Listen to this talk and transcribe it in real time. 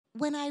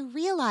when I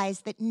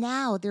realized that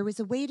now there was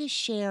a way to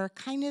share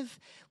kind of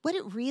what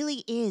it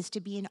really is to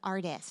be an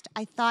artist,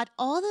 I thought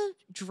all the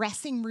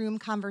dressing room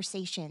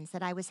conversations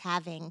that I was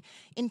having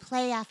in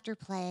play after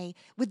play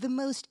with the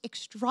most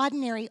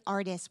extraordinary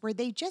artists, where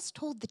they just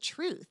told the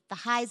truth, the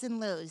highs and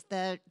lows,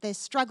 the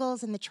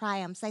struggles and the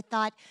triumphs. I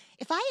thought,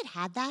 if I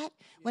had that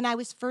when I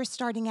was first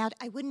starting out,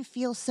 I wouldn't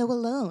feel so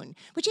alone.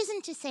 Which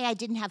isn't to say I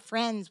didn't have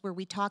friends where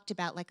we talked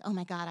about, like, oh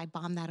my God, I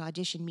bombed that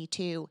audition, me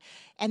too.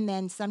 And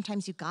then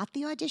sometimes you got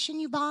the audition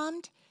you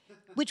bombed,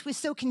 which was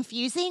so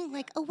confusing.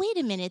 Like, oh, wait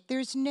a minute,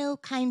 there's no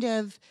kind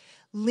of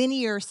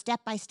linear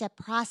step-by-step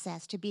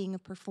process to being a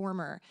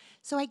performer.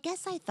 So I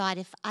guess I thought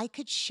if I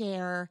could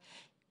share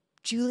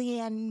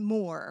Julianne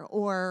Moore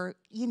or,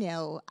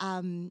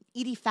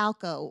 Edie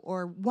Falco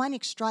or one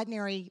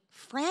extraordinary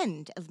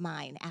friend of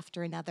mine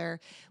after another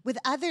with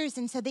others,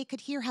 and so they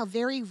could hear how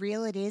very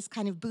real it is,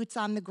 kind of boots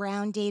on the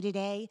ground day to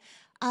day,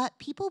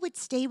 people would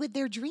stay with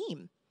their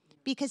dream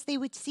because they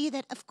would see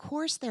that, of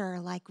course, there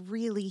are like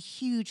really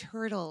huge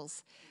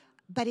hurdles,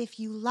 but if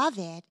you love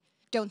it,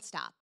 don't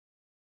stop.